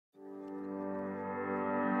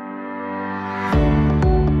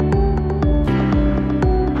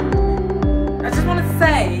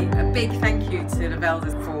big thank you to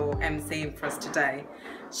Lovelda for emceeing for us today.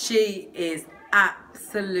 She is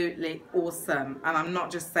absolutely awesome, and I'm not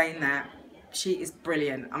just saying that. She is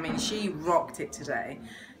brilliant. I mean, she rocked it today.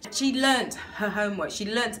 She learnt her homework.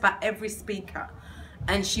 She learnt about every speaker,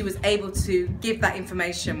 and she was able to give that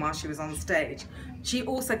information while she was on stage. She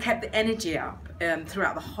also kept the energy up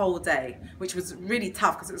throughout the whole day, which was really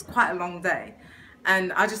tough because it was quite a long day.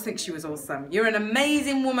 And I just think she was awesome. You're an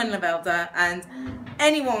amazing woman, Lovelda, and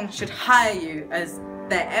anyone should hire you as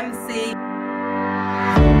their MC.